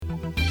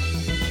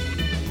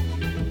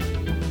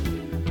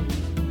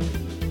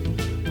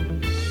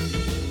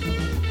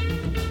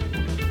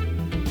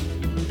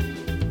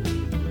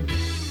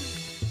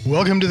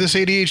Welcome to This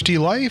ADHD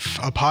Life,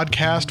 a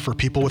podcast for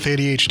people with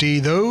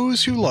ADHD,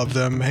 those who love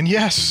them, and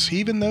yes,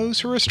 even those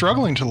who are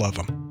struggling to love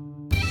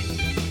them.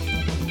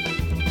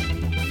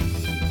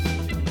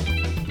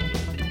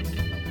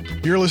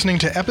 You're listening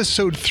to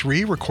episode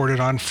 3, recorded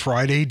on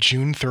Friday,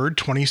 June 3rd,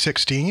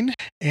 2016,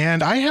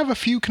 and I have a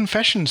few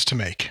confessions to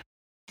make.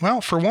 Well,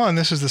 for one,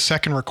 this is the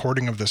second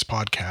recording of this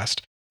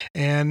podcast,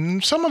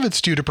 and some of it's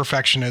due to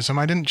perfectionism.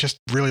 I didn't just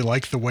really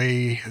like the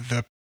way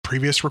the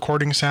previous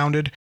recording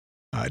sounded.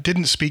 It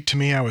didn't speak to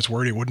me. I was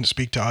worried it wouldn't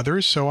speak to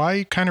others, so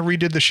I kind of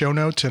redid the show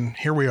notes, and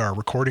here we are,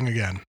 recording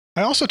again.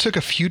 I also took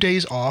a few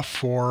days off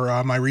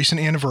for my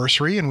recent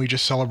anniversary, and we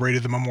just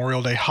celebrated the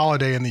Memorial Day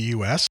holiday in the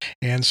US,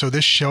 and so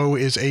this show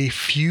is a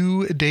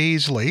few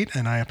days late,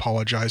 and I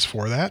apologize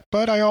for that,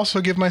 but I also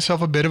give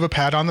myself a bit of a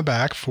pat on the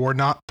back for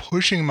not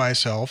pushing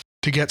myself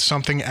to get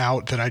something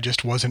out that I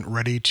just wasn't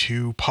ready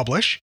to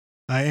publish.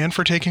 And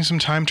for taking some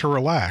time to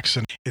relax.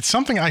 And it's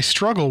something I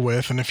struggle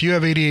with. And if you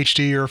have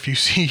ADHD, or if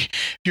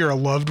you're a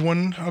loved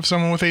one of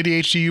someone with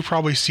ADHD, you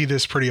probably see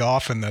this pretty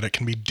often, that it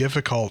can be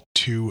difficult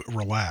to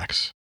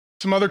relax.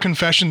 Some other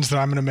confessions that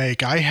I'm going to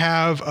make. I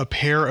have a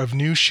pair of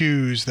new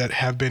shoes that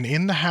have been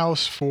in the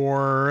house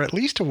for at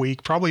least a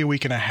week, probably a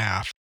week and a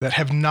half, that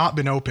have not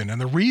been opened. And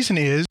the reason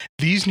is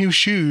these new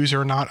shoes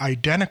are not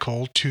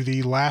identical to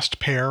the last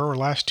pair or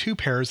last two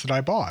pairs that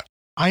I bought.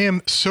 I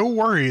am so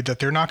worried that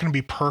they're not going to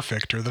be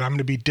perfect, or that I'm going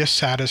to be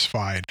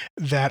dissatisfied,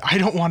 that I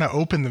don't want to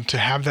open them to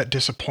have that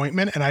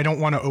disappointment, and I don't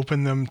want to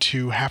open them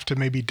to have to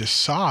maybe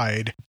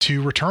decide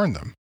to return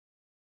them.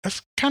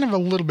 That's kind of a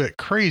little bit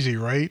crazy,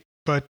 right?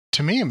 But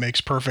to me, it makes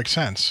perfect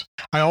sense.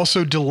 I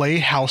also delay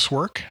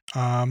housework,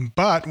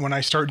 but when I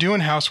start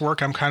doing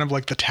housework, I'm kind of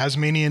like the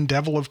Tasmanian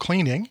devil of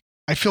cleaning.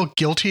 I feel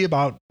guilty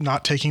about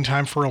not taking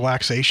time for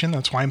relaxation.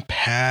 That's why I'm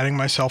patting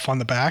myself on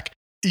the back.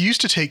 I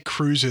used to take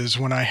cruises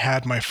when I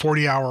had my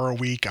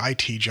 40-hour-a-week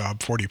IT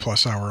job,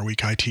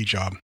 40-plus-hour-a-week IT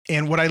job.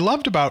 And what I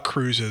loved about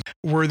cruises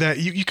were that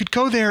you could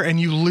go there and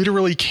you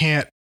literally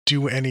can't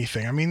do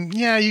anything. I mean,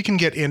 yeah, you can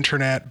get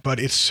internet, but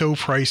it's so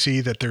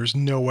pricey that there's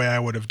no way I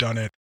would have done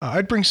it.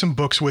 I'd bring some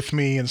books with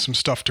me and some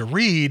stuff to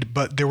read,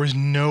 but there was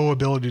no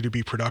ability to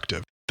be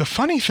productive. The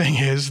funny thing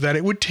is that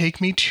it would take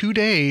me 2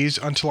 days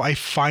until I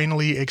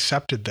finally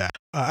accepted that.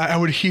 I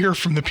would hear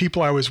from the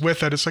people I was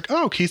with that it's like,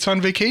 oh, Keith's on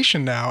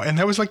vacation now. And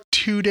that was like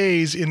 2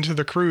 days into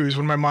the cruise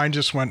when my mind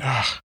just went,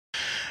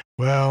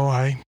 well,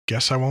 I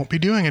guess I won't be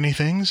doing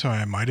anything, so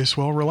I might as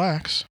well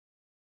relax.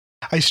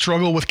 I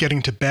struggle with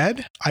getting to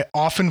bed. I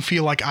often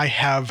feel like I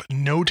have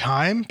no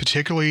time,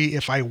 particularly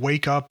if I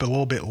wake up a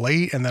little bit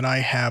late and then I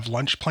have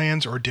lunch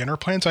plans or dinner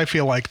plans. I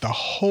feel like the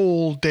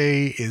whole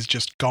day is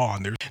just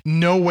gone. There's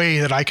no way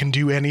that I can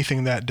do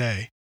anything that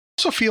day.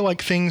 I also feel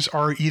like things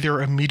are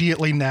either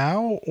immediately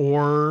now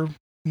or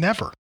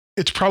never.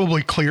 It's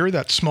probably clear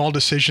that small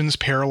decisions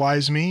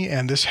paralyze me,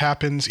 and this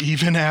happens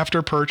even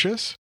after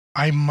purchase.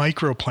 I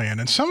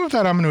microplan, and some of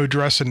that I'm going to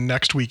address in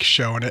next week's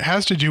show, and it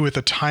has to do with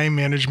the time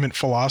management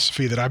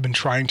philosophy that I've been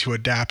trying to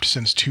adapt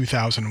since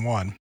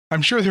 2001.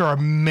 I'm sure there are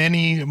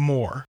many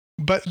more,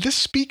 but this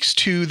speaks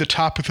to the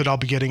topic that I'll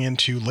be getting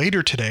into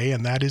later today,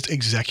 and that is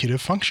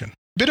executive function.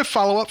 Bit of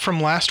follow-up from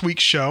last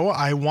week's show.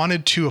 I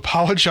wanted to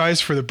apologize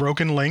for the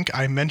broken link.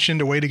 I mentioned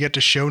a way to get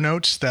to show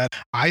notes that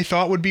I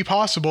thought would be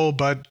possible,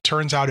 but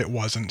turns out it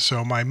wasn't.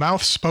 So my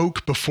mouth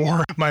spoke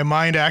before my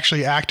mind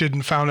actually acted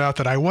and found out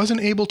that I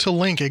wasn't able to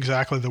link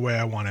exactly the way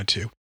I wanted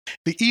to.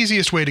 The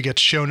easiest way to get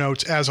show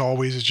notes, as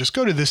always, is just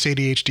go to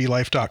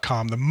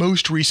thisadhdlife.com. The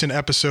most recent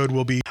episode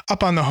will be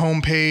up on the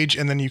homepage,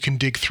 and then you can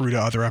dig through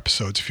to other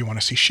episodes if you want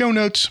to see show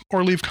notes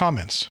or leave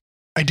comments.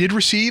 I did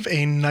receive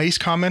a nice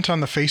comment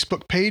on the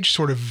Facebook page,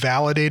 sort of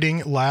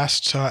validating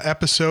last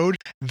episode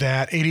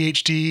that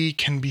ADHD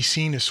can be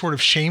seen as sort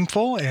of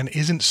shameful and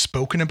isn't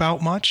spoken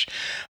about much.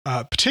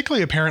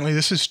 Particularly, apparently,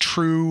 this is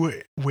true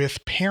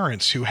with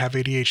parents who have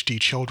ADHD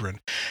children,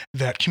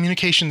 that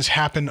communications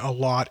happen a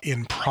lot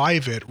in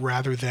private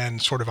rather than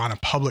sort of on a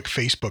public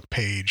Facebook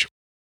page.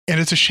 And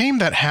it's a shame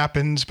that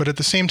happens, but at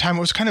the same time,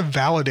 it was kind of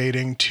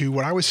validating to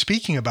what I was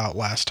speaking about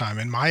last time.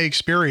 In my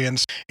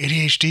experience,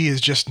 ADHD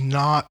is just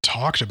not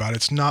talked about.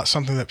 It's not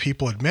something that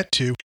people admit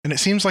to. And it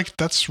seems like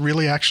that's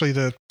really actually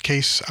the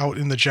case out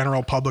in the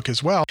general public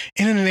as well.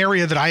 And in an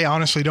area that I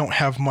honestly don't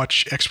have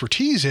much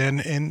expertise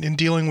in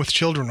dealing with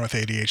children with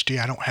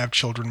ADHD. I don't have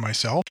children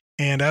myself.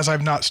 And as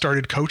I've not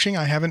started coaching,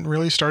 I haven't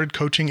really started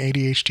coaching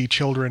ADHD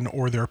children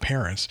or their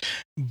parents.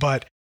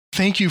 But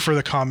thank you for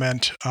the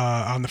comment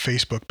on the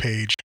Facebook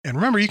page. And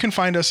remember, you can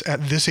find us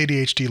at This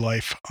ADHD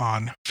Life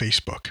on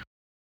Facebook.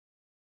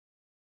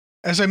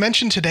 As I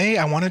mentioned today,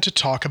 I wanted to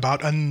talk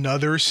about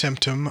another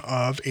symptom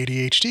of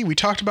ADHD. We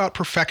talked about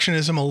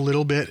perfectionism a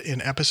little bit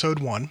in episode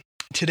 1.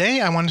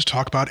 Today, I wanted to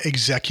talk about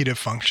executive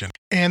function.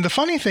 And the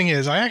funny thing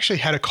is, I actually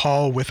had a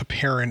call with a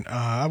parent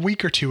a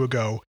week or two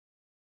ago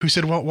who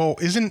said, well,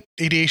 isn't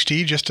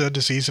ADHD just a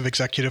disease of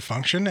executive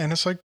function? And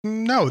it's like,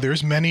 no,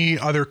 there's many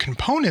other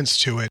components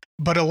to it.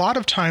 But a lot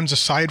of times,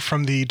 aside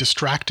from the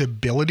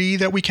distractibility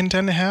that we can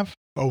tend to have,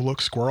 oh,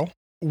 look, squirrel,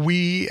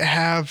 we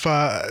have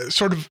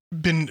sort of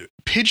been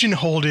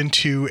pigeonholed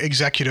into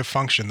executive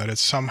function, that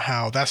it's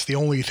somehow that's the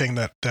only thing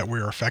that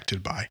we're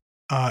affected by.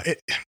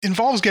 It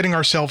involves getting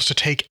ourselves to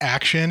take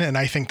action, and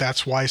I think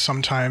that's why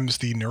sometimes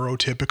the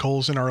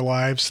neurotypicals in our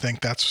lives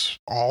think that's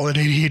all that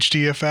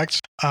ADHD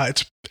affects.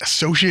 It's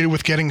associated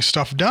with getting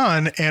stuff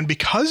done, and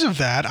because of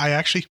that, I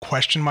actually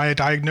questioned my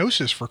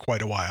diagnosis for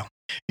quite a while.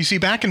 You see,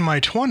 back in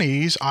my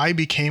 20s, I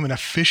became an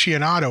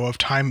aficionado of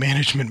time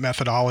management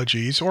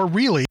methodologies, or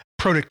really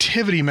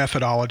productivity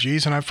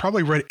methodologies, and I've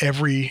probably read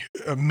every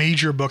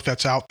major book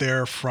that's out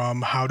there,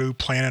 from How to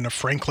Plan in a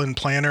Franklin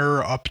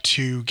Planner up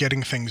to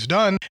Getting Things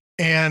Done.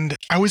 And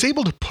I was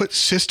able to put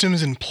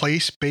systems in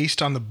place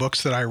based on the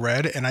books that I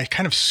read, and I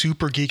kind of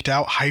super geeked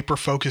out, hyper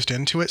focused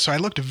into it. So I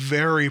looked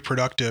very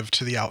productive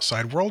to the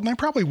outside world, and I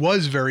probably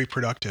was very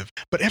productive.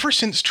 But ever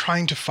since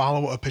trying to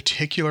follow a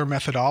particular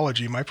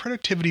methodology, my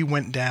productivity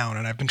went down,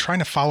 and I've been trying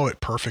to follow it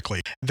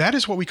perfectly. That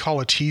is what we call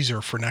a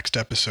teaser for next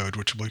episode,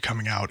 which will be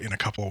coming out in a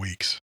couple of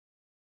weeks.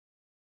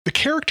 The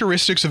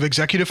characteristics of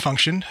executive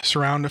function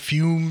surround a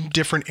few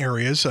different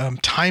areas.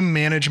 Time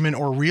management,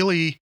 or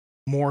really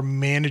more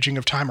managing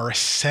of time, or a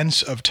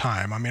sense of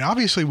time. I mean,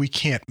 obviously we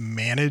can't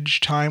manage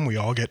time. We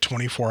all get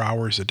 24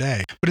 hours a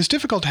day, but it's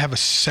difficult to have a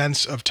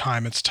sense of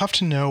time. It's tough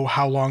to know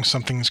how long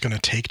something's going to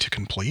take to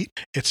complete.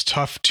 It's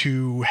tough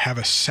to have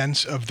a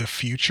sense of the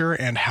future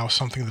and how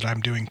something that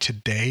I'm doing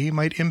today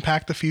might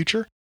impact the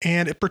future.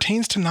 And it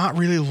pertains to not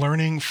really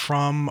learning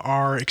from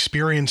our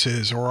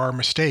experiences or our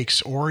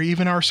mistakes or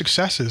even our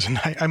successes. And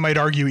I might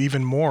argue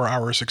even more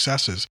our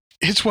successes.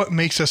 It's what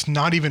makes us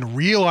not even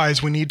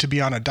realize we need to be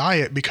on a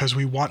diet because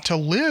we want to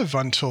live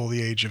until the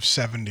age of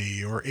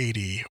 70 or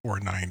 80 or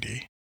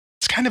 90.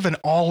 It's kind of an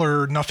all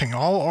or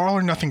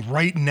nothing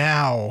right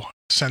now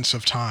sense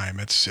of time.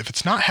 If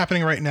it's not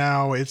happening right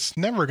now, it's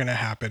never going to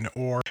happen.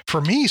 Or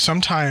for me,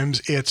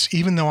 sometimes it's,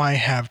 even though I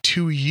have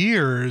 2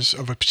 years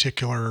of a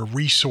particular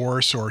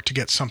resource or to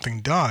get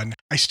something done,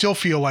 I still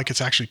feel like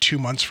it's actually 2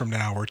 months from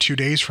now or 2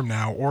 days from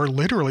now, or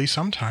literally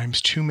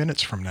sometimes 2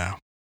 minutes from now.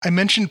 I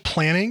mentioned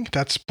planning.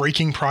 That's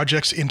breaking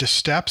projects into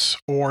steps,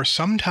 or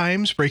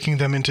sometimes breaking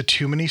them into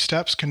too many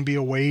steps can be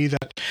a way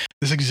that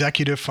this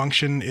executive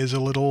function is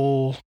a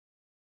little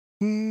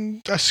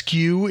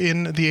askew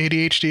in the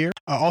ADHD.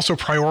 Also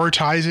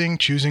prioritizing,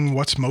 choosing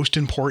what's most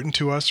important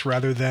to us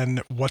rather than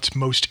what's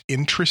most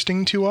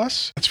interesting to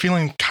us. It's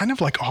feeling kind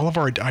of like all of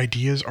our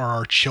ideas are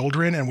our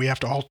children and we have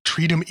to all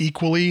treat them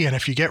equally. And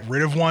if you get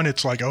rid of one,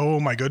 it's like, oh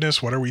my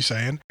goodness, what are we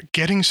saying?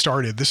 Getting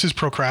started. This is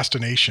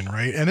procrastination,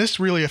 right? And this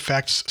really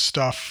affects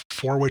stuff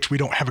for which we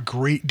don't have a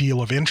great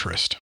deal of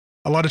interest.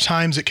 A lot of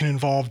times it can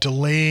involve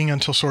delaying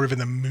until sort of in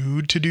the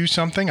mood to do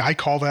something. I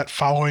call that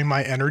following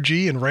my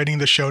energy. And writing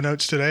the show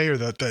notes today, or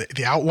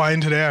the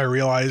outline today, I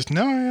realized,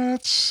 no,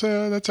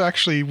 that's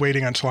actually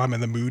waiting until I'm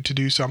in the mood to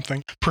do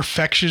something.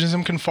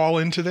 Perfectionism can fall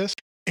into this.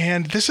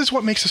 And this is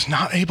what makes us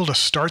not able to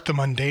start the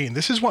mundane.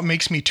 This is what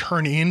makes me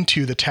turn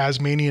into the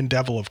Tasmanian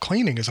devil of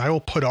cleaning, is I will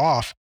put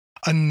off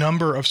a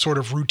number of sort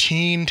of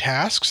routine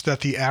tasks that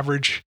the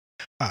average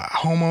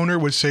homeowner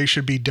would say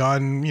should be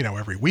done,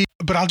 every week.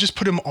 But I'll just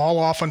put them all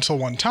off until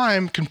one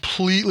time,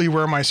 completely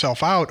wear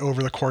myself out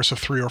over the course of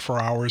 3 or 4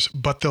 hours,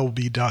 but they'll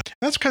be done.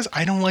 That's because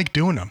I don't like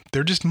doing them.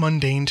 They're just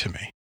mundane to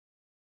me.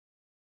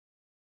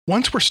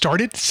 Once we're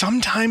started,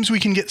 sometimes we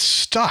can get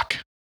stuck,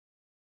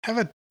 have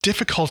a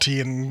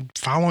difficulty in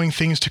following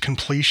things to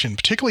completion,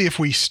 particularly if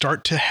we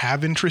start to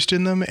have interest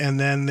in them and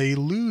then they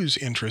lose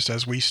interest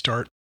as we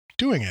start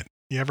doing it.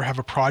 You ever have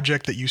a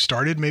project that you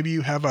started? Maybe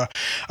you have a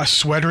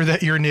sweater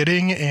that you're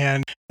knitting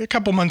and a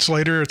couple months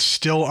later it's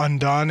still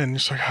undone and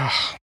it's like,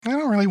 oh, I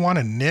don't really want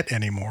to knit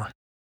anymore.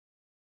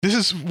 This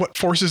is what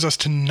forces us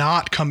to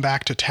not come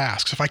back to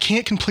tasks. If I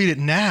can't complete it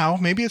now,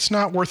 maybe it's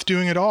not worth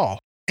doing at all.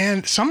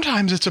 And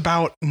sometimes it's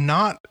about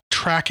not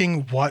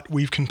tracking what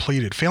we've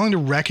completed, failing to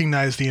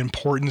recognize the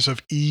importance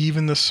of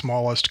even the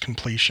smallest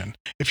completion.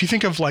 If you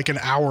think of like an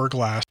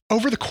hourglass,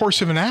 over the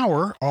course of an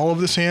hour, all of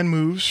the sand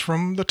moves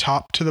from the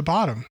top to the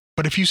bottom.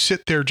 But if you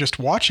sit there just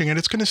watching it,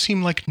 it's going to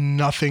seem like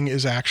nothing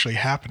is actually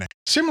happening.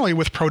 Similarly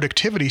with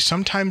productivity,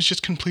 sometimes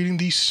just completing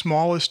the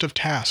smallest of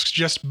tasks,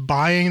 just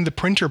buying the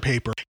printer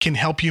paper can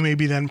help you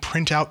maybe then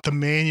print out the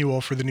manual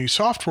for the new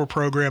software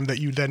program that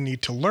you then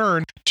need to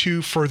learn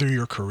to further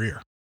your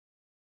career.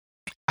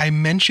 I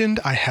mentioned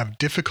I have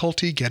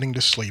difficulty getting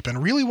to sleep,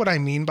 and really what I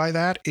mean by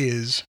that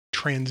is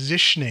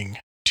transitioning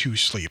to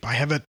sleep. I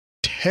have a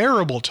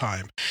terrible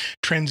time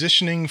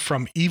transitioning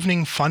from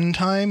evening fun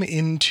time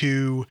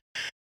into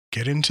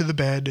get into the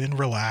bed and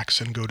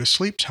relax and go to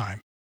sleep time.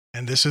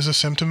 And this is a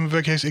symptom of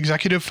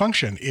executive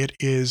function. It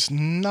is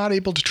not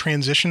able to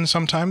transition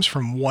sometimes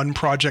from one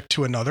project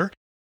to another.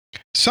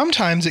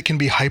 Sometimes it can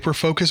be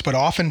hyper-focused, but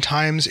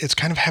oftentimes it's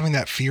kind of having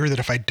that fear that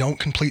if I don't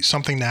complete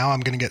something now, I'm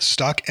going to get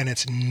stuck and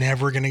it's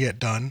never going to get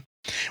done.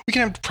 We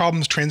can have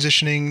problems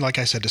transitioning, like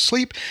I said, to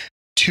sleep,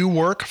 to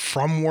work,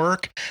 from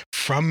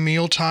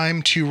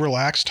mealtime to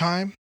relax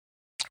time.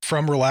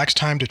 from relaxed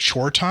time to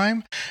chore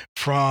time,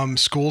 from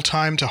school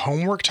time to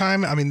homework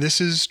time. I mean,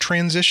 this is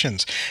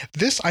transitions.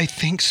 This, I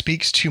think,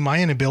 speaks to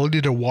my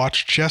inability to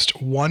watch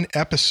just one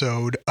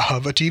episode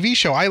of a TV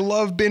show. I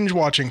love binge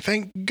watching.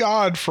 Thank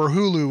God for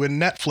Hulu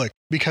and Netflix,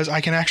 because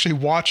I can actually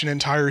watch an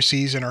entire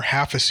season or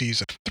half a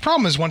season. The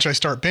problem is once I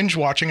start binge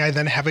watching, I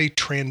then have a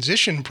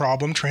transition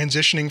problem,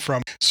 transitioning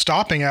from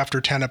stopping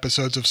after 10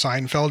 episodes of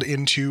Seinfeld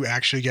into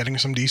actually getting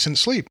some decent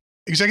sleep.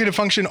 Executive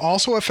function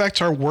also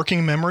affects our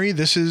working memory.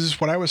 This is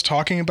what I was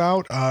talking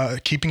about,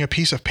 keeping a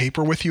piece of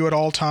paper with you at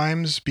all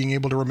times, being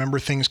able to remember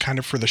things kind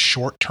of for the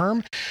short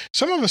term.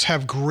 Some of us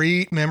have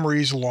great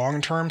memories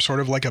long term, sort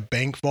of like a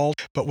bank vault,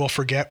 but we'll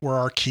forget where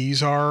our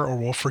keys are, or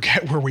we'll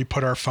forget where we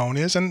put our phone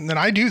is. And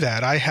I do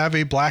that. I have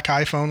a black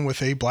iPhone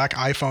with a black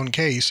iPhone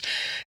case,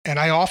 and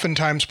I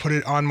oftentimes put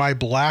it on my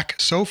black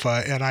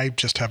sofa, and I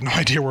just have no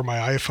idea where my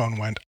iPhone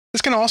went.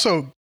 This can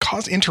also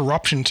cause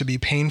interruption to be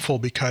painful,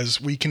 because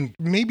we can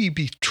maybe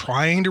be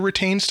trying to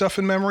retain stuff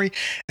in memory.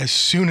 As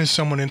soon as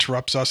someone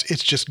interrupts us,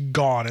 it's just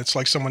gone. It's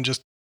like someone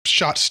just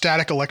shot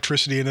static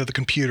electricity into the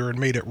computer and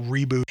made it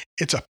reboot.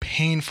 It's a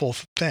painful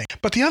thing.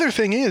 But the other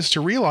thing is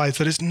to realize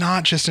that it's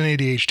not just an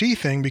ADHD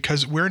thing,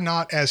 because we're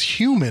not, as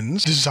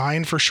humans,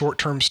 designed for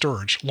short-term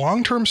storage.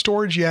 Long-term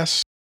storage,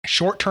 yes.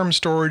 Short-term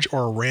storage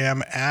or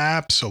RAM,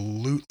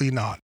 absolutely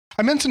not.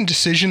 I mentioned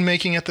decision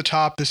making at the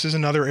top. This is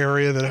another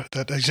area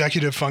that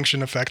executive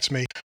function affects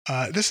me.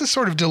 This is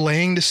sort of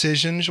delaying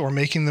decisions or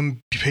making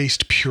them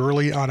based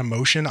purely on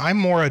emotion. I'm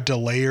more a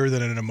delayer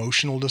than an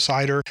emotional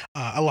decider.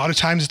 A lot of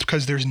times it's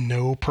because there's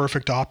no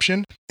perfect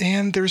option,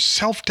 and there's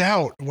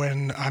self-doubt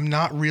when I'm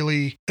not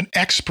really an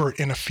expert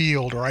in a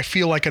field, or I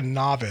feel like a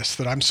novice,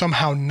 that I'm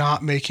somehow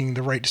not making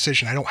the right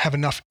decision. I don't have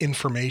enough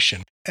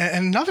information.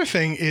 And another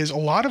thing is, a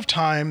lot of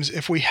times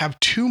if we have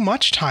too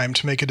much time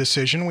to make a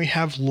decision, we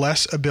have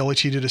less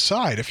ability to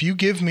decide. If you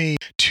give me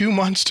 2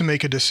 months to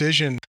make a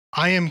decision,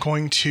 I am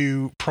going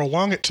to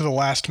prolong it to the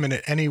last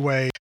minute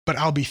anyway, but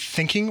I'll be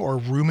thinking or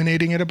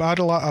ruminating about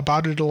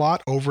it a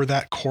lot over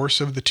that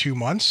course of the 2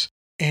 months.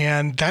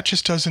 And that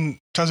just doesn't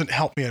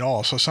help me at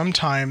all. So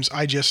sometimes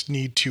I just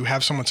need to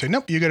have someone say,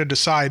 nope, you got to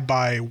decide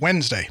by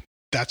Wednesday.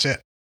 That's it.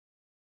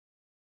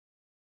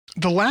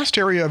 The last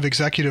area of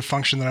executive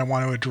function that I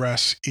want to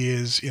address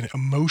is in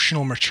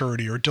emotional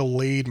maturity or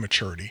delayed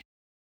maturity.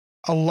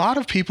 A lot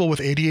of people with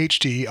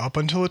ADHD, up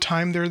until the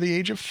time they're the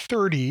age of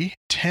 30,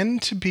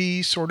 tend to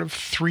be sort of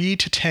 3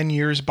 to 10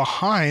 years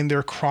behind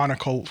their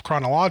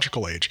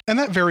chronological age. And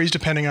that varies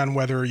depending on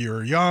whether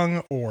you're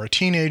young or a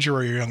teenager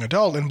or a young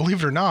adult. And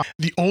believe it or not,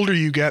 the older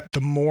you get,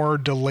 the more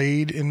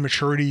delayed in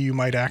maturity you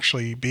might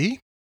actually be.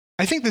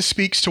 I think this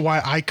speaks to why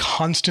I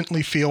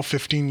constantly feel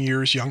 15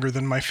 years younger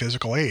than my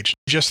physical age.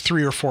 Just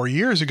 3 or 4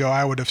 years ago,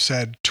 I would have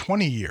said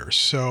 20 years.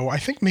 So I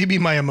think maybe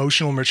my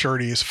emotional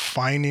maturity is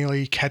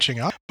finally catching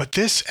up. But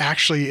this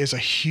actually is a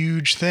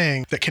huge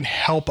thing that can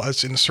help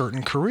us in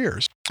certain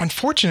careers.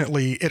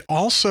 Unfortunately, it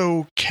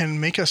also can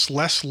make us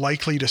less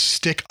likely to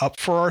stick up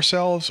for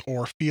ourselves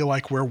or feel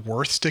like we're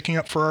worth sticking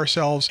up for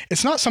ourselves.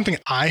 It's not something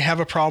I have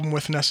a problem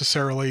with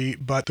necessarily,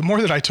 but the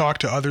more that I talk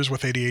to others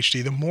with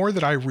ADHD, the more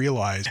that I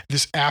realize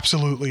this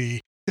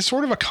absolutely is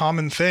sort of a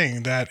common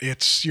thing, that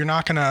you're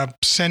not going to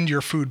send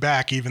your food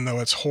back even though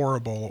it's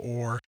horrible,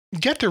 or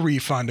get the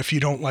refund if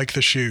you don't like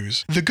the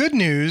shoes. The good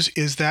news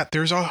is that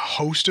there's a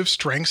host of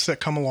strengths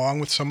that come along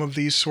with some of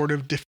these sort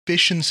of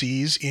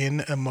deficiencies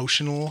in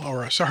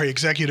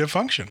executive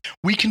function.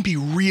 We can be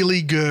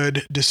really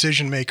good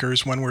decision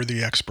makers when we're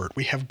the expert.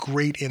 We have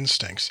great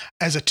instincts.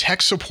 As a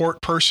tech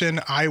support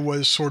person, I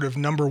was sort of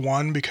number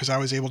one because I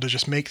was able to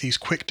just make these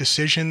quick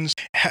decisions,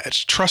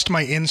 trust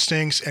my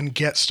instincts, and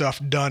get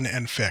stuff done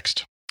and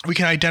fixed. We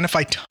can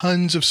identify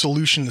tons of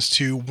solutions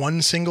to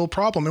one single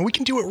problem, and we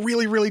can do it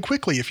really, really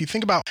quickly. If you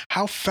think about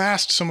how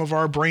fast some of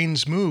our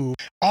brains move,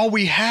 all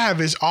we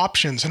have is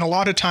options, and a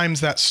lot of times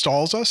that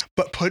stalls us,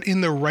 but put in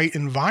the right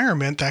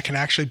environment, that can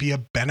actually be a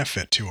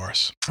benefit to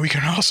us. We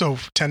can also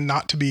tend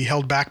not to be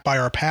held back by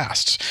our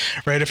pasts,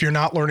 right? If you're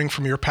not learning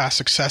from your past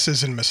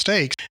successes and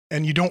mistakes,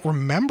 and you don't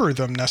remember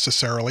them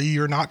necessarily,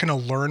 you're not going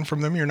to learn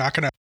from them. You're not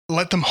going to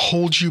let them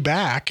hold you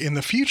back in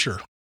the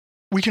future.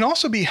 We can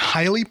also be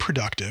highly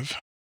productive,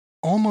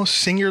 almost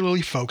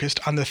singularly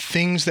focused on the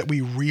things that we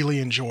really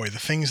enjoy, the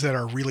things that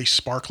are really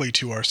sparkly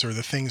to us, or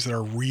the things that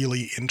are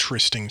really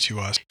interesting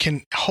to us,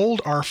 can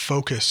hold our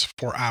focus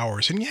for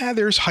hours. And yeah,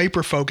 there's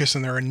hyperfocus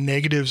and there are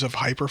negatives of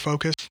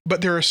hyperfocus,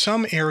 but there are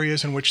some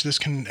areas in which this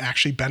can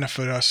actually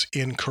benefit us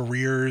in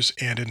careers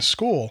and in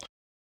school.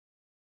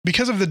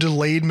 Because of the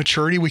delayed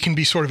maturity, we can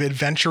be sort of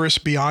adventurous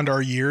beyond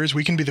our years.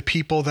 We can be the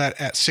people that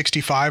at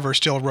 65 are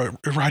still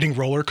riding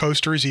roller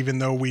coasters, even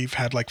though we've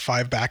had like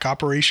 5 back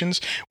operations.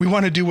 We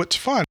want to do what's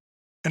fun.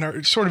 And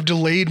our sort of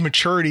delayed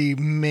maturity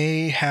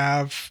may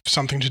have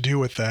something to do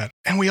with that.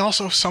 And we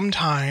also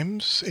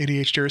sometimes,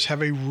 ADHDers,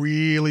 have a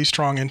really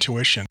strong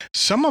intuition.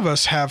 Some of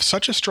us have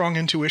such a strong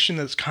intuition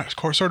that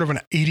it's sort of an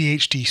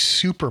ADHD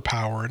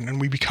superpower,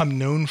 and we become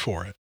known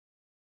for it.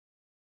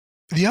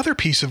 The other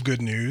piece of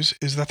good news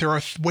is that there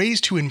are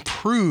ways to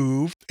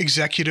improve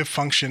executive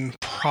function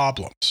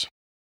problems.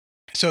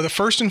 So the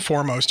first and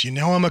foremost,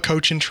 I'm a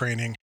coach in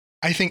training.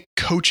 I think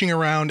coaching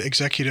around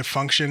executive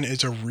function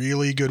is a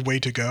really good way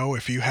to go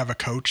if you have a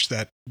coach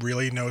that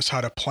really knows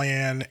how to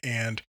plan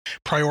and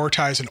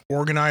prioritize and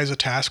organize a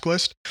task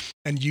list,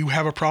 and you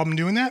have a problem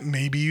doing that.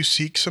 Maybe you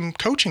seek some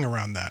coaching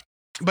around that.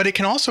 But it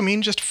can also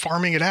mean just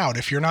farming it out.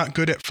 If you're not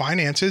good at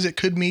finances, it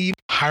could mean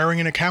hiring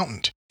an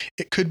accountant.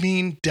 It could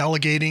mean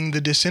delegating the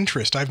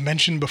disinterest. I've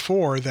mentioned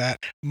before that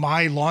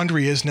my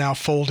laundry is now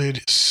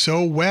folded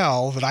so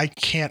well that I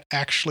can't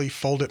actually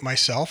fold it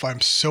myself.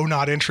 I'm so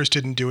not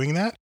interested in doing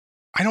that.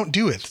 I don't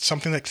do it. It's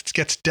something that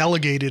gets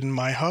delegated in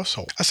my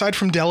household. Aside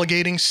from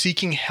delegating,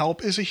 seeking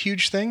help is a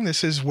huge thing.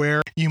 This is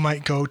where you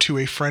might go to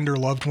a friend or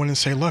loved one and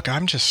say, look,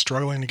 I'm just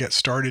struggling to get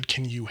started.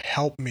 Can you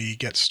help me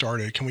get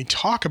started? Can we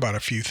talk about a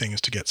few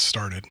things to get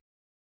started?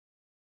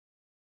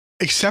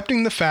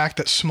 Accepting the fact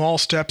that small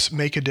steps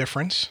make a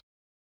difference.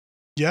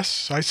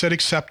 Yes, I said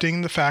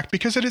accepting the fact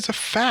because it is a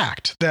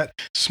fact that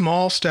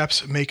small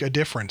steps make a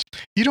difference.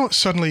 You don't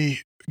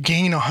suddenly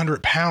gain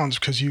 100 pounds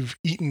because you've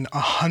eaten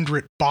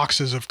 100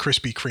 boxes of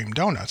Krispy Kreme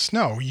donuts.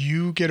 No,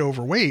 you get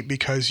overweight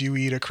because you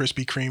eat a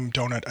Krispy Kreme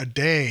donut a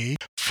day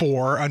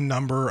for a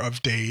number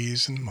of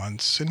days and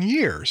months and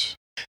years.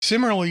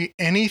 Similarly,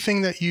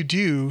 anything that you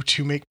do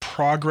to make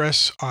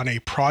progress on a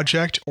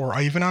project or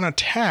even on a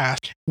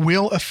task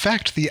will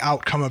affect the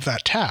outcome of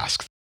that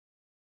task.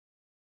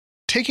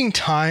 Taking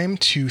time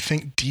to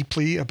think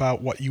deeply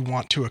about what you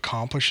want to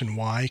accomplish and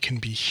why can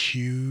be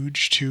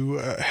huge to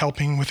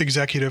helping with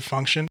executive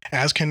function,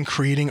 as can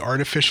creating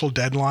artificial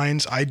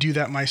deadlines. I do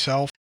that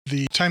myself.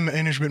 The time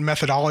management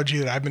methodology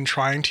that I've been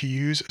trying to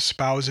use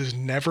espouses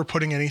never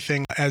putting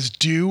anything as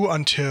due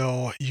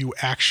until you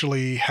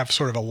actually have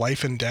sort of a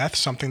life and death,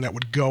 something that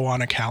would go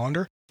on a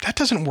calendar. That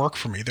doesn't work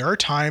for me. There are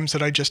times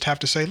that I just have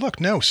to say,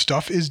 look, no,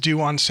 stuff is due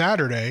on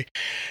Saturday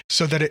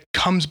so that it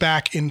comes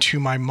back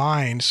into my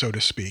mind, so to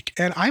speak.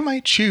 And I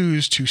might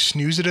choose to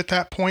snooze it at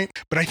that point,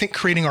 but I think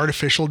creating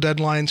artificial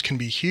deadlines can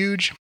be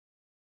huge.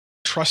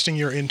 Trusting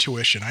your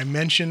intuition. I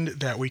mentioned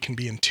that we can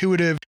be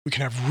intuitive. We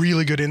can have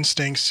really good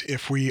instincts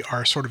if we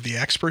are sort of the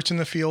experts in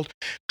the field.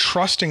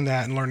 Trusting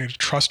that and learning to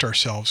trust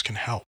ourselves can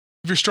help.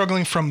 If you're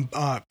struggling from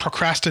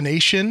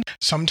procrastination,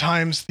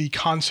 sometimes the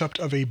concept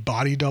of a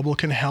body double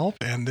can help.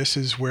 And this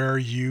is where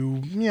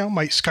you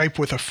might Skype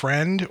with a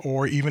friend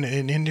or even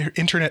an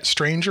internet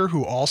stranger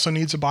who also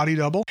needs a body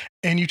double.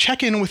 And you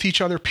check in with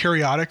each other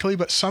periodically,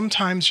 but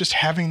sometimes just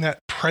having that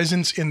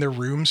presence in the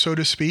room, so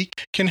to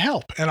speak, can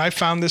help. And I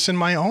found this in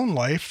my own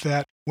life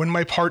that when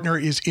my partner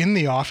is in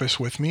the office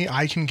with me,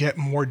 I can get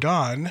more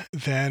done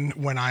than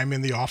when I'm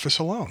in the office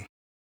alone.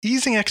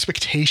 Easing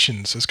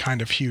expectations is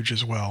kind of huge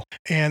as well.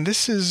 And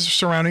this is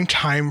surrounding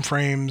time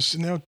frames.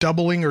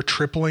 Doubling or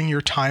tripling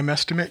your time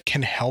estimate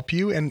can help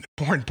you, and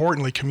more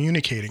importantly,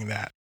 communicating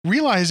that.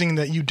 Realizing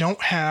that you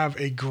don't have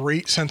a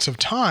great sense of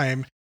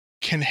time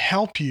can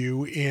help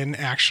you in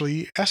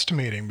actually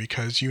estimating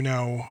because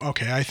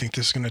okay, I think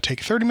this is going to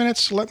take 30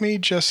 minutes. Let me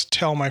just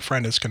tell my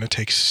friend it's going to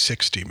take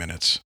 60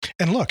 minutes.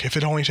 And look, if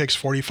it only takes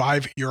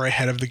 45, you're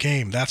ahead of the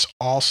game. That's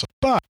awesome.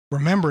 But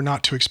remember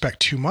not to expect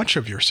too much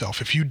of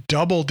yourself. If you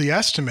doubled the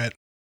estimate,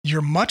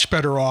 you're much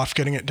better off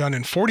getting it done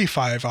in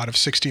 45 out of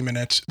 60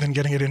 minutes than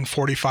getting it in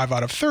 45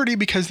 out of 30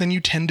 because then you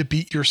tend to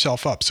beat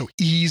yourself up. So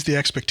ease the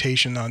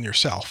expectation on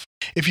yourself.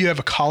 If you have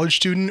a college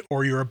student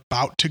or you're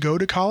about to go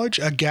to college,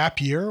 a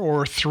gap year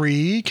or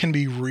 3 can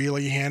be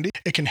really handy.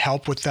 It can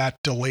help with that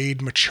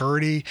delayed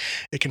maturity.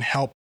 It can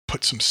help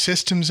put some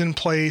systems in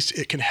place.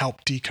 It can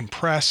help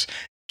decompress.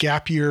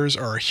 Gap years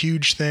are a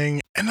huge thing.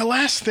 And the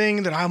last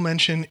thing that I'll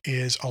mention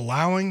is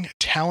allowing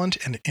talent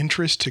and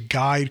interest to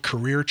guide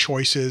career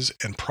choices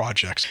and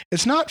projects.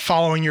 It's not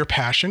following your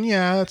passion.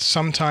 Yeah,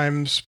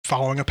 sometimes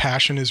following a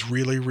passion is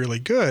really, really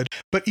good.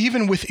 But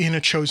even within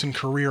a chosen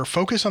career,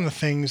 focus on the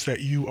things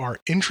that you are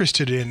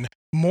interested in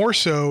more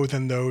so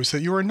than those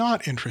that you are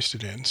not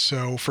interested in.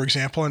 So, for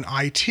example, in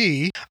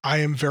IT, I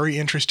am very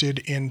interested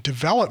in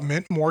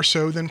development more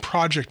so than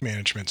project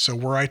management. So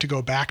were I to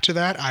go back to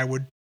that, I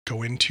would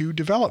go into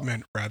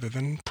development rather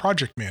than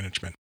project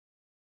management.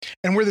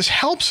 And where this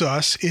helps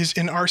us is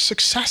in our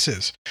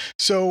successes.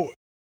 So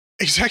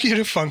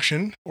executive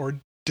function or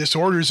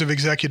disorders of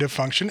executive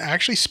function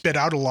actually spit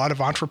out a lot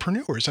of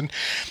entrepreneurs. And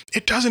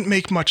it doesn't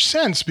make much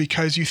sense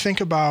because you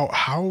think about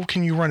how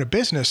can you run a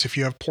business if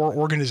you have poor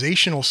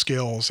organizational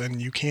skills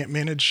and you can't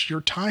manage your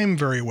time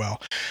very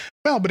well.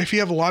 Well, but if you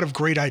have a lot of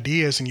great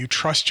ideas and you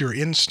trust your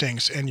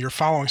instincts and you're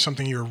following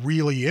something you're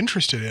really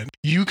interested in,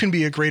 you can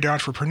be a great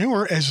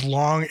entrepreneur as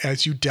long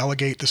as you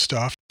delegate the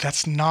stuff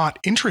that's not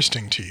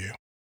interesting to you.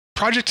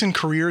 Projects and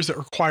careers that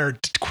require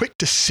quick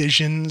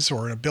decisions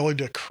or an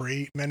ability to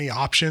create many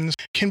options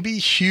can be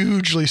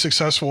hugely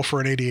successful for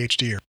an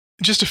ADHDer.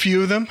 Just a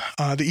few of them,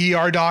 the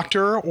ER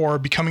doctor or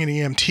becoming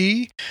an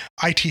EMT,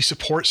 IT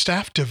support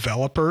staff,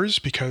 developers,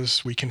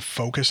 because we can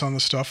focus on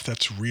the stuff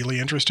that's really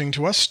interesting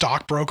to us,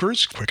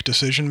 stockbrokers, quick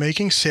decision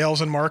making,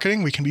 sales and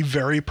marketing, we can be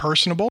very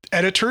personable,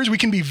 editors, we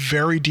can be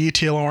very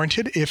detail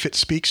oriented if it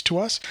speaks to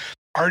us.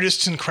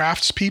 Artists and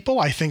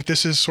craftspeople, I think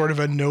this is sort of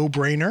a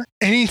no-brainer.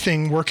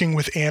 Anything working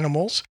with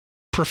animals,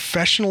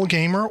 professional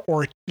gamer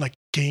or like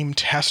game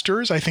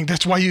testers. I think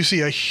that's why you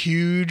see a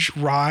huge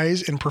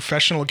rise in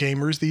professional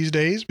gamers these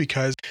days,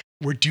 because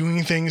we're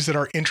doing things that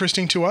are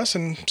interesting to us,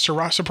 and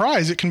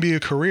surprise, it can be a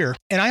career.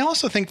 And I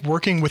also think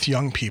working with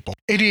young people.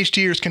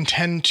 ADHDers can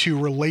tend to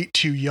relate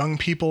to young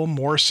people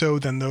more so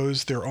than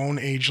those their own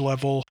age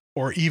level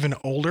or even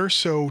older.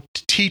 So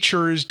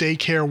teachers,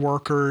 daycare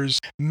workers,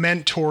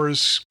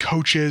 mentors,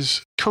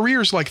 coaches,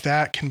 careers like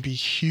that can be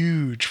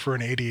huge for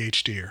an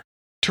ADHDer.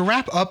 To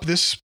wrap up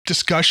this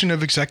discussion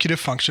of executive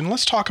function,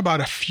 let's talk about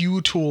a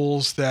few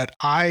tools that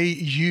I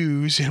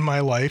use in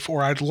my life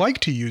or I'd like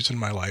to use in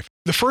my life.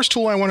 The first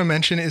tool I want to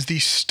mention is the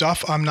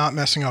Stuff I'm Not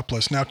Messing Up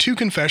list. Now, two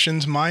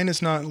confessions, mine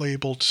is not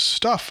labeled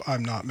Stuff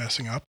I'm Not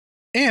Messing Up,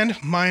 and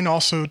mine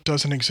also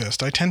doesn't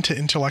exist. I tend to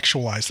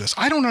intellectualize this.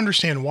 I don't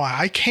understand why.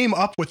 I came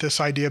up with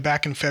this idea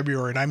back in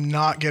February and I'm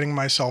not getting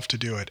myself to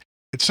do it.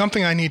 It's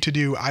something I need to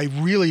do. I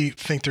really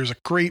think there's a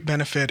great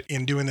benefit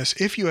in doing this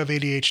if you have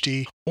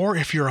ADHD or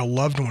if you're a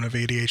loved one of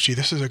ADHD.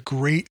 This is a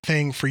great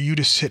thing for you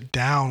to sit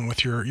down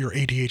with your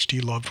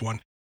ADHD loved one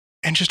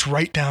and just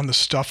write down the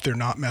stuff they're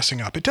not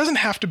messing up. It doesn't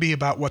have to be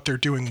about what they're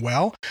doing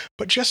well,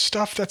 but just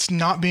stuff that's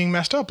not being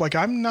messed up. Like,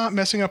 I'm not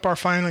messing up our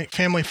family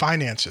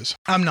finances.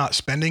 I'm not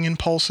spending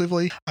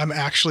impulsively. I'm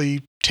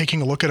actually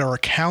taking a look at our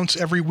accounts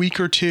every week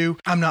or two.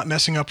 I'm not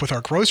messing up with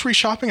our grocery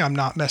shopping. I'm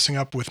not messing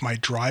up with my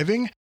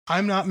driving.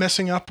 I'm not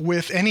messing up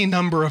with any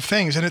number of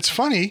things. And it's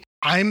funny,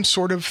 I'm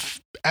sort of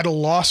at a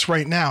loss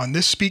right now. And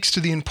this speaks to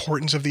the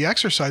importance of the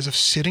exercise of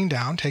sitting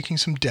down, taking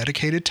some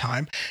dedicated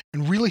time,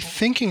 and really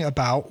thinking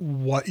about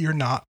what you're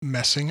not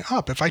messing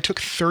up. If I took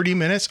 30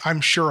 minutes,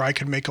 I'm sure I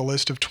could make a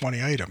list of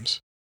 20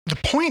 items. The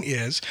point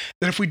is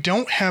that if we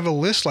don't have a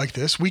list like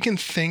this, we can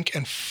think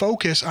and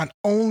focus on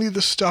only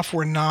the stuff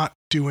we're not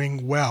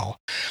doing well.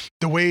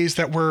 The ways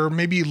that we're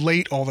maybe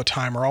late all the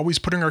time, or always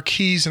putting our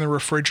keys in the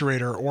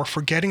refrigerator, or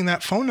forgetting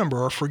that phone number,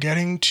 or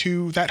forgetting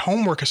to that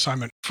homework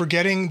assignment,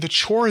 forgetting the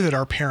chore that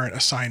our parent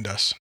assigned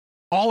us.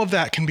 All of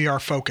that can be our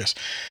focus.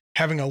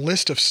 Having a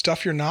list of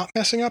stuff you're not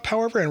messing up,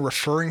 however, and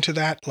referring to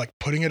that, like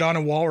putting it on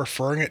a wall,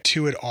 referring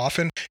to it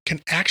often,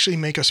 can actually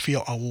make us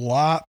feel a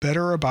lot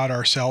better about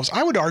ourselves.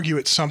 I would argue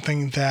it's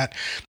something that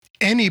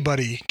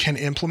anybody can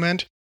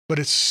implement, but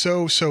it's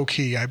so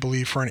key, I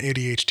believe, for an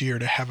ADHDer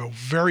to have a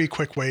very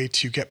quick way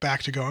to get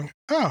back to going,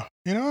 oh,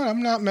 you know what?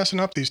 I'm not messing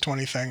up these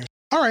 20 things.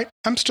 All right,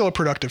 I'm still a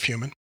productive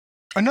human.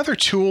 Another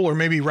tool, or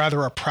maybe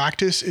rather a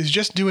practice, is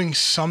just doing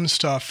some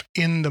stuff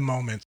in the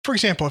moment. For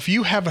example, if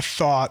you have a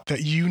thought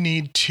that you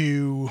need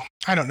to,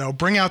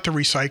 bring out the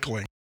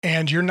recycling,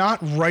 and you're not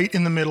right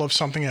in the middle of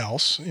something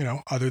else,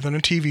 other than a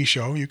TV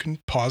show, you can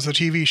pause the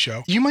TV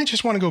show. You might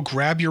just want to go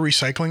grab your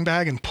recycling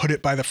bag and put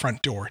it by the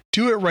front door.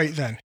 Do it right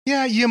then.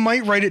 Yeah, you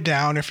might write it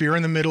down if you're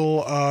in the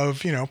middle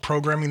of,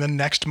 programming the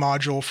next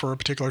module for a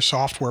particular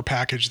software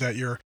package that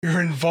you're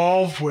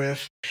involved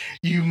with.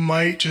 You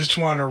might just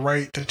want to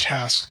write the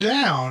task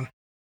down.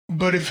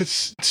 But if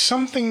it's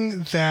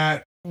something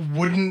that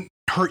wouldn't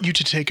hurt you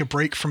to take a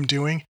break from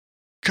doing,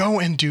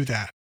 go and do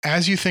that.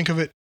 As you think of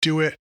it,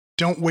 do it.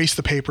 Don't waste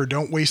the paper.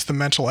 Don't waste the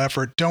mental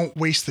effort. Don't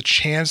waste the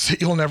chance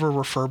that you'll never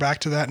refer back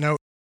to that note.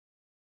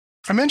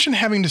 I mentioned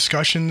having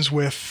discussions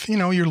with,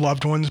 your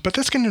loved ones, but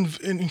this can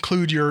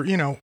include your,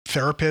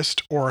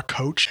 therapist or a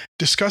coach,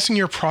 discussing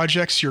your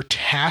projects, your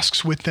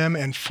tasks with them,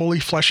 and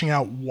fully fleshing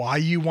out why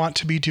you want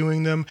to be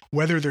doing them,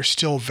 whether they're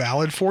still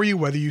valid for you,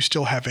 whether you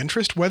still have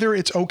interest, whether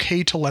it's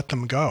okay to let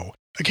them go.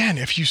 Again,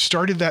 if you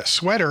started that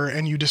sweater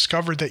and you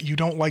discovered that you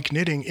don't like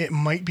knitting, it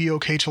might be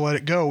okay to let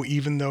it go,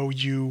 even though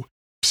you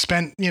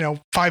spent,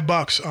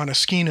 $5 on a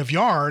skein of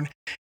yarn,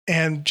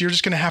 and you're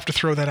just going to have to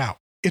throw that out.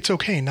 It's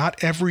okay.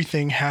 Not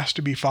everything has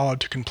to be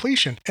followed to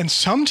completion. And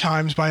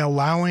sometimes by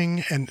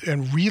allowing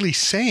and really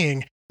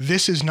saying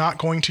this is not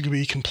going to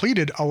be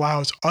completed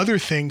allows other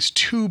things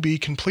to be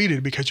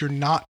completed, because you're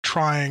not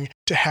trying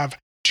to have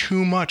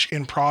too much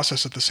in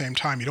process at the same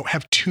time. You don't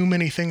have too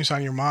many things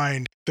on your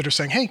mind that are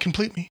saying, hey,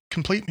 complete me,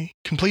 complete me,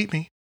 complete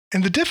me.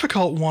 And the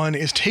difficult one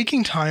is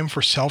taking time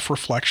for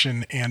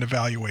self-reflection and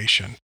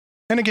evaluation.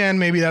 And again,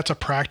 maybe that's a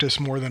practice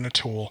more than a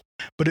tool,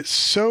 but it's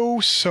so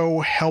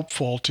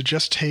helpful to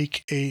just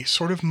take a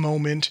sort of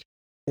moment,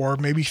 or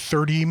maybe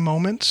 30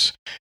 moments,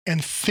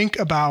 and think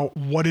about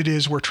what it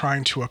is we're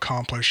trying to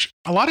accomplish.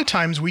 A lot of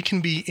times we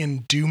can be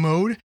in do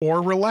mode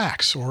or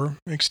relax or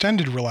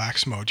extended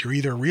relax mode. You're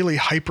either really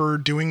hyper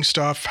doing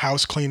stuff,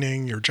 house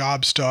cleaning, your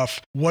job stuff,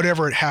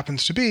 whatever it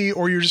happens to be,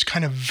 or you're just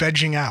kind of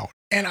vegging out.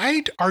 And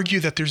I'd argue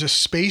that there's a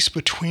space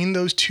between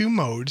those two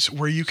modes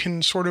where you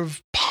can sort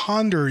of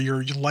ponder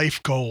your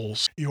life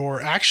goals,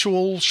 your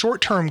actual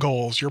short-term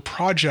goals, your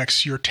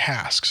projects, your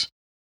tasks.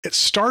 It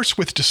starts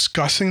with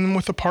discussing them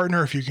with a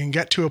partner. If you can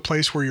get to a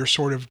place where you're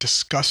sort of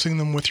discussing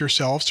them with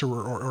yourselves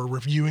or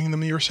reviewing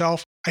them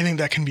yourself, I think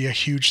that can be a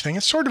huge thing.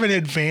 It's sort of an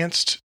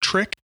advanced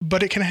trick,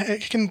 but it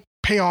can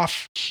pay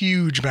off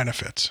huge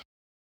benefits.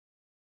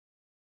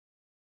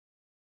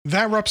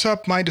 That wraps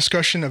up my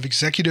discussion of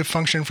executive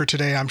function for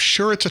today. I'm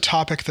sure it's a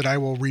topic that I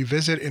will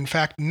revisit. In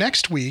fact,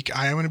 next week,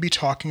 I am going to be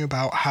talking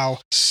about how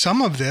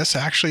some of this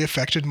actually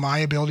affected my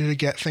ability to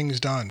get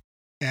things done.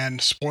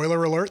 And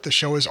spoiler alert, the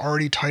show is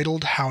already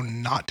titled How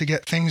Not to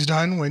Get Things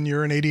Done When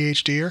You're an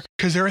ADHDer,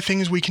 because there are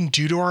things we can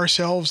do to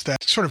ourselves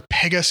that sort of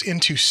peg us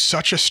into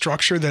such a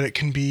structure that it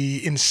can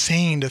be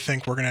insane to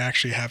think we're going to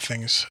actually have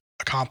things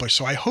accomplished.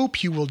 So I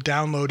hope you will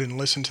download and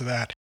listen to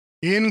that.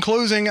 In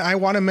closing, I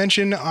want to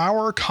mention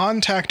our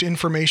contact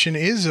information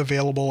is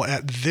available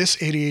at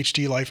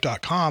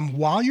thisadhdlife.com.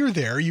 While you're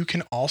there, you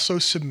can also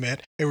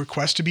submit a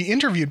request to be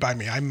interviewed by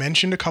me. I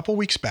mentioned a couple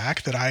weeks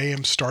back that I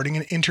am starting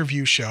an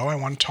interview show. I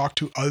want to talk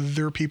to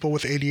other people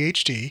with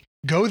ADHD.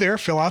 Go there,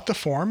 fill out the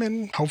form,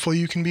 and hopefully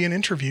you can be an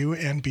interview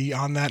and be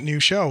on that new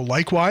show.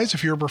 Likewise,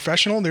 if you're a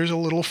professional, there's a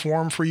little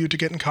form for you to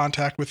get in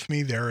contact with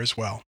me there as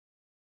well.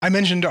 I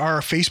mentioned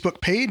our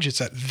Facebook page. It's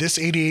at This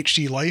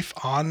ADHD Life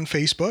on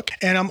Facebook.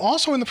 And I'm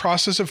also in the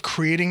process of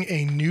creating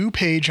a new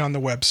page on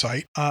the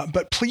website.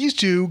 But please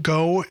do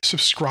go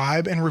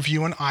subscribe and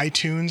review on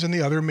iTunes and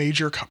the other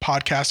major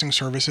podcasting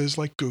services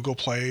like Google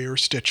Play or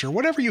Stitcher,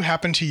 whatever you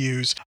happen to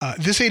use.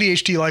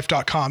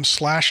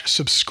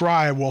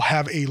 thisadhdlife.com/subscribe will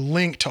have a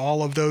link to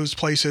all of those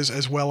places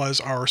as well as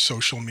our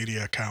social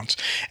media accounts.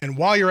 And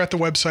while you're at the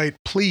website,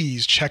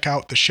 please check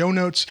out the show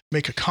notes,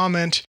 make a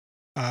comment.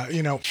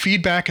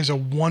 Feedback is a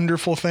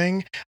wonderful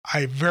thing.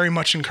 I very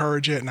much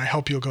encourage it, and I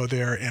hope you'll go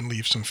there and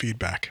leave some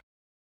feedback.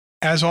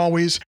 As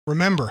always,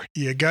 remember,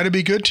 you got to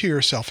be good to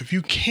yourself. If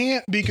you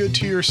can't be good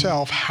to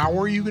yourself, how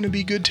are you going to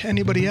be good to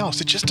anybody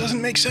else? It just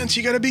doesn't make sense.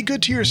 You got to be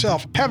good to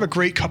yourself. Have a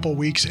great couple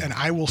weeks, and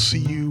I will see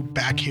you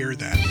back here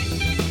then.